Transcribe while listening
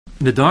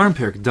Nedarim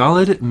Perek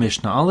Daled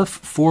Mishnah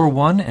Aleph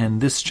 4:1,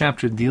 and this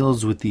chapter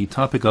deals with the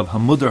topic of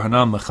Hamudar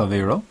Hanam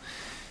Mechavero,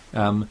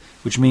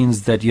 which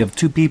means that you have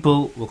two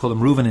people, we'll call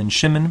them Reuven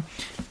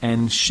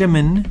and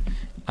Shimon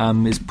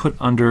is put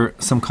under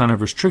some kind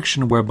of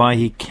restriction whereby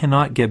he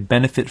cannot get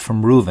benefit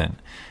from Reuven.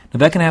 Now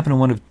that can happen in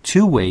one of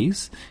two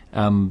ways.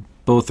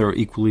 Both are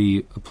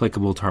equally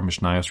applicable to our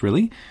Mishnayos,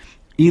 really.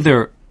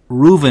 Either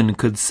Reuven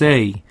could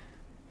say,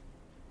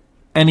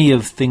 any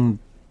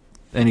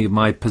of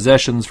my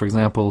possessions, for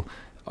example,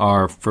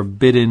 are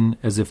forbidden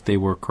as if they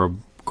were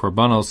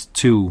korbanos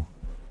to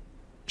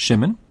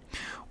Shimon.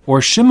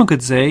 Or Shimon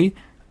could say,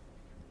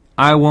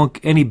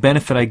 any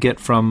benefit I get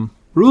from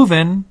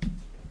Reuven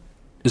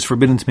is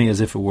forbidden to me as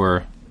if it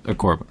were a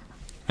korban.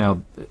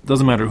 Now, it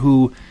doesn't matter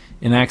who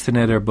enacts the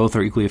neder, both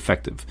are equally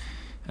effective.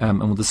 And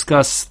we'll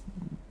discuss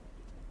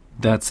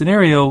that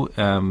scenario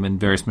in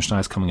various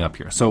Mishnahs coming up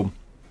here. So,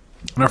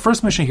 in our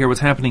first Mishnah here, what's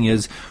happening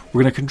is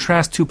we're going to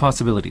contrast two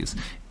possibilities.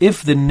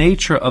 If the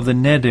nature of the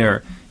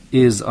neder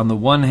is, on the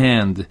one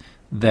hand,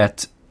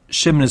 that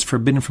Shimon is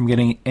forbidden from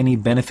getting any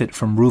benefit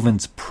from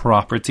Reuven's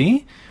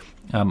property,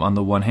 on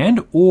the one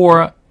hand,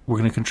 or we're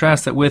going to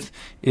contrast that with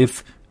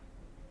if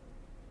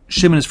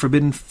Shimon is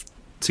forbidden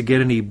to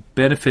get any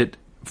benefit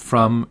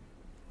from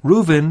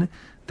Reuven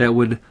that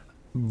would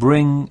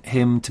bring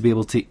him to be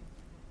able to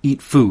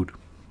eat food.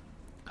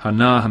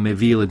 Hana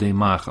hamevi l'dei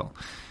machal.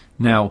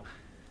 Now,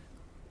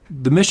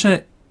 the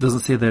Mishnah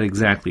doesn't say that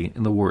exactly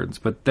in the words,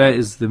 but that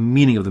is the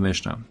meaning of the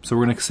Mishnah. So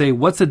we're going to say,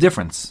 what's the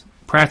difference,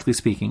 practically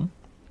speaking,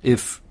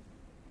 if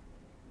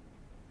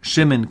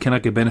Shimon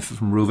cannot get benefit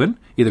from Reuven,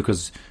 either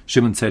because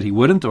Shimon said he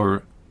wouldn't,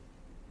 or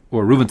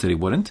Reuven said he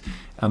wouldn't.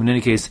 In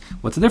any case,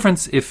 what's the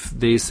difference if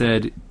they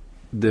said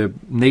the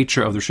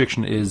nature of the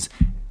restriction is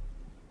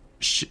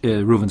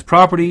Reuven's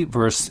property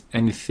versus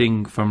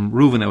anything from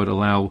Reuven that would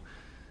allow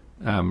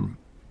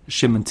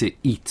Shimon to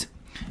eat?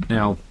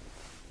 Now,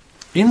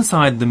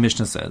 inside the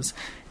Mishnah says,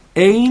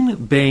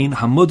 Ein bein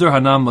hamudar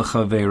hanam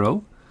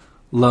mechavero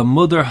la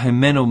mudar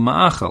himenu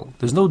ma'achal.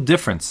 There's no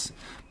difference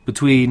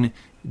between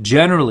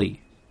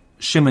generally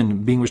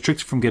Shimon being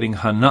restricted from getting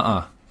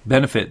hana'ah,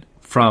 benefit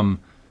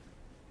from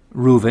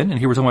Reuven, and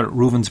here we're talking about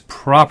Reuven's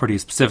property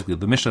specifically.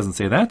 The Mishnah doesn't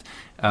say that,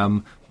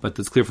 but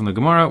it's clear from the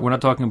Gemara. We're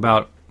not talking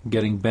about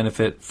getting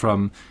benefit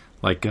from,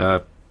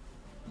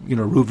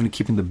 Reuven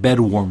keeping the bed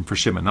warm for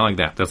Shimon. Not like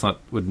that.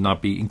 Would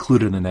not be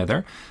included in the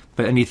nether.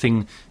 But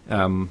anything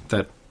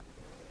that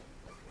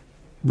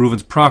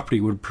Reuven's property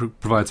would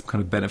provide some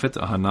kind of benefit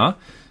to Hana,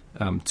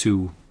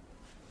 to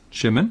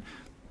Shimon.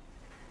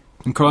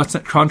 And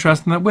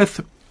contrasting that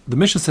with, the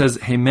Mishnah says,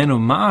 Heimenu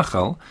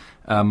ma'achal,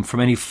 from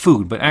any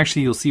food. But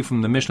actually, you'll see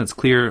from the Mishnah, it's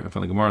clear,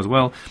 from the Gemara as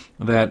well,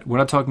 that we're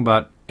not talking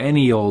about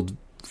any old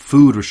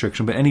food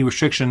restriction, but any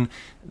restriction,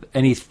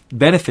 any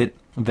benefit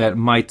that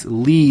might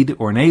lead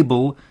or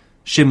enable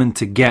Shimon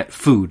to get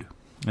food.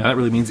 Now, that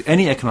really means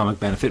any economic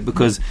benefit,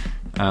 because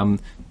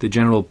the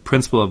general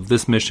principle of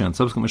this Mishnah and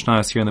subsequent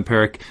Mishnahs here in the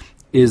Perek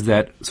is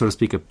that, so to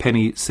speak, a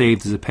penny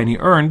saved is a penny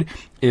earned.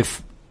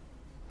 If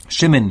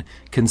Shimon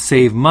can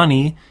save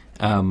money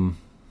and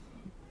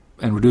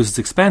reduce its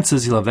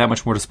expenses, he'll have that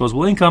much more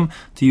disposable income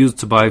to use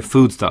to buy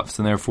foodstuffs.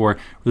 And therefore,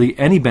 really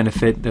any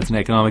benefit that's an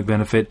economic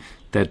benefit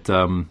that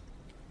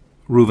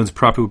Reuven's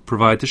property would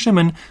provide to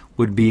Shimon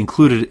would be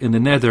included in the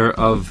nether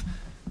of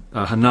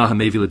Hana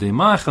hamevi l'dei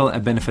machal, a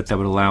benefit that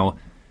would allow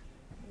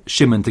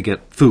Shimon to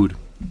get food.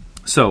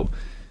 So,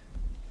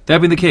 that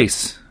being the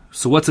case,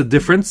 so what's the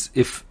difference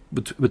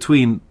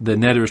between the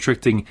nether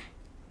restricting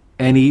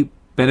any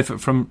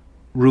benefit from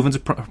Reuven's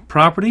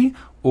property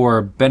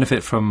or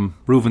benefit from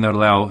Reuven that would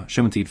allow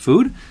Shimon to eat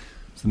food?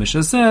 So the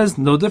Mishnah says,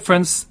 no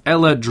difference.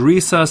 Ela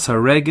drisas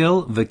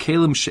haregel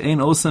v'kelim she'ein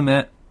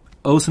osen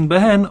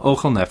behen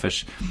ochel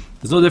nefesh.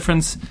 There's no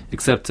difference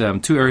except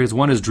two areas.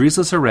 One is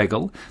drisas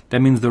haregel.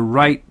 That means the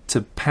right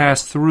to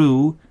pass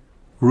through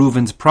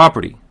Reuven's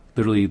property,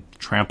 literally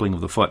trampling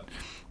of the foot.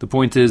 The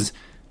point is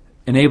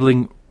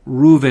enabling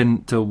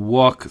Shimon to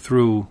walk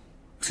through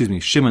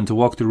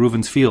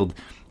Reuven's field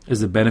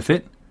is a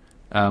benefit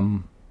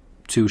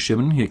to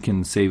Shimon. He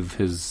can save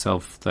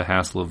himself the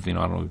hassle of,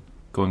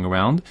 going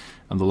around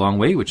the long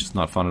way, which is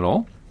not fun at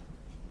all.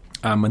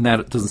 And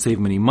that doesn't save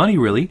him any money,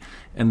 really,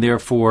 and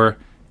therefore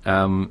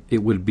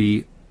it would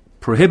be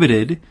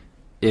prohibited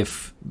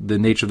if the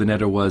nature of the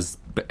nether was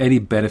any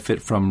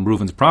benefit from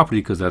Reuven's property,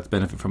 because that's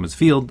benefit from his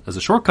field as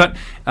a shortcut,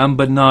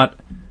 but not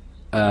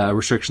a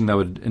restriction that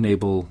would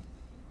enable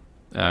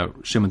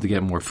Shimon to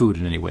get more food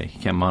in any way. He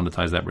can't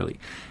monetize that, really.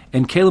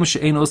 And kelim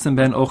she'ein osen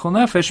ben ochel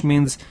nefesh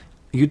means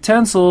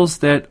utensils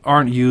that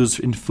aren't used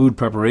in food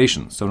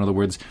preparation. So in other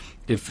words,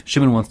 if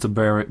Shimon wants to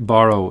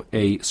borrow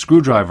a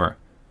screwdriver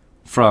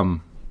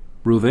from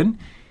Reuven,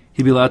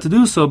 he'd be allowed to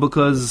do so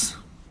because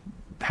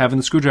having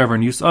the screwdriver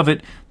and use of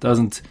it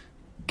doesn't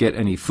get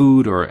any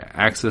food or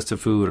access to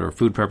food or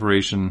food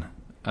preparation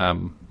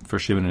for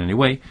Shimon in any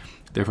way.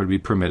 Therefore, it would be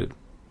permitted.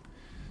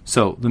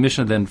 So the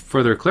Mishnah then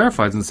further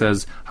clarifies and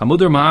says,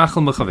 Hamudar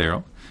ma'achal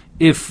mechavero.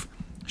 If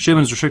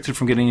Shimon is restricted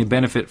from getting any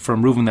benefit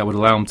from Reuven that would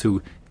allow him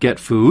to get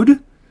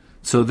food,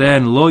 So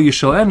then, lo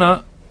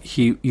yishalenu,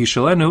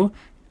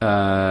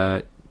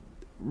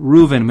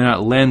 Reuven may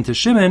not lend to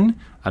Shimon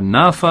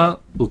anafa,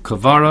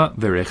 ukavara,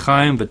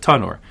 verechaim,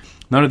 vetanor.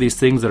 None of these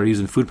things that are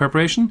used in food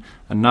preparation.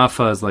 A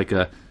nafa is like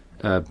a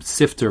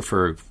sifter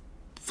for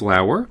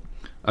flour.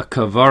 A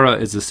kavara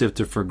is a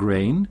sifter for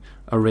grain.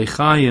 A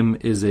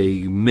rechaim is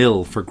a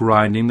mill for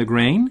grinding the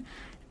grain.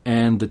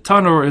 And the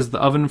tanor is the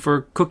oven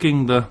for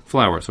cooking the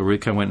flour. So we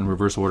kind of went in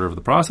reverse order of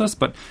the process.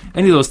 But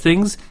any of those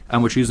things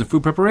which are used in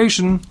food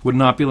preparation would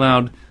not be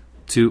allowed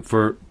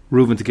for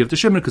Reuven to give to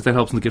Shimon because that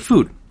helps him to get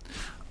food.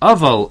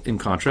 Aval, in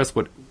contrast,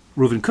 what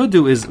Reuven could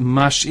do is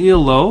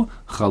mash'il lo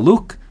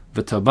chaluk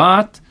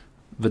v'tabat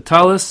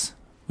v'talis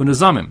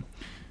v'nezamim.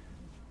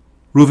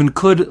 Reuven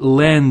could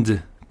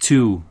lend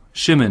to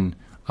Shimon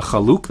a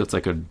chaluk, that's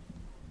like a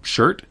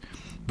shirt,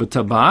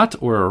 v'tabat,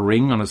 or a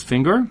ring on his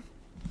finger,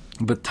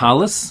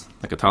 v'talis,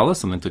 like a talis,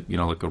 something to,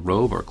 like a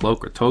robe or a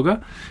cloak or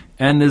toga,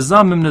 and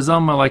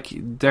nizamim are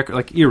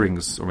like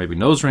earrings, or maybe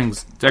nose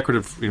rings,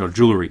 decorative,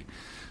 jewelry.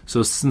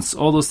 So since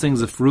all those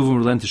things, if Reuven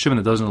would lend to Shimon,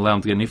 it doesn't allow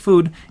him to get any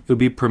food, it would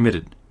be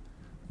permitted.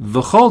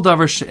 V'chol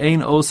davar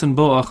she'ein osen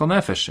bo achal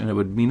nefesh, and it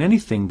would mean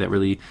anything that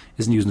really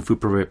isn't used in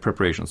food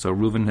preparation. So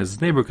Reuven,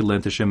 his neighbor, could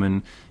lend to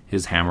Shimon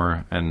his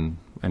hammer and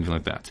anything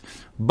like that.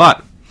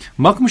 But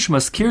makom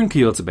shemaskirin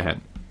kiyotze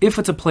behen, if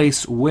it's a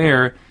place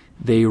where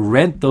they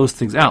rent those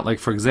things out, like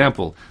for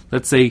example,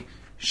 let's say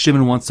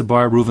Shimon wants to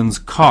borrow Reuven's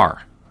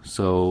car.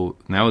 So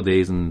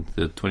nowadays in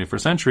the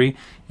 21st century,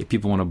 if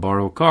people want to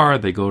borrow a car,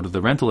 they go to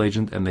the rental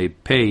agent and they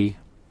pay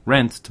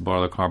rent to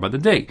borrow the car by the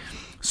day.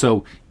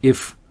 So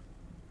if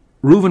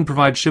Reuven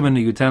provides Shimon a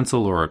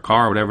utensil or a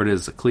car, or whatever it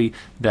is, a kli,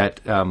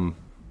 that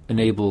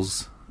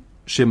enables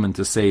Shimon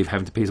to save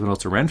having to pay someone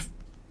else to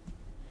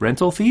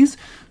rental fees,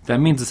 that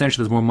means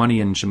essentially there's more money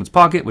in Shimon's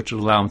pocket, which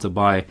will allow him to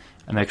buy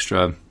an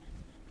extra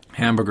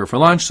hamburger for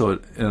lunch.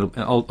 So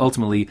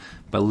ultimately,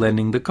 by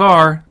lending the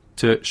car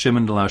to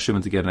Shimon, to allow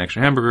Shimon to get an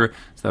extra hamburger,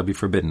 so that would be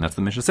forbidden. That's what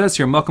the Mishnah says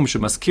here. Makom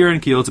shemaskirin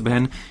kiyotze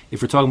behen.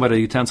 If we're talking about a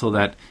utensil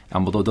that,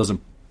 although it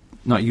doesn't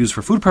not used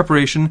for food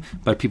preparation,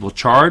 but people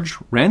charge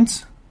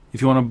rent,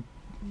 if you want to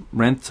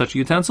rent such a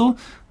utensil,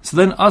 so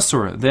then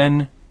asur,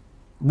 then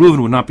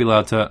Reuven would not be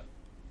allowed to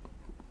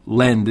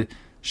lend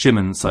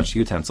Shimon such a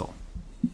utensil.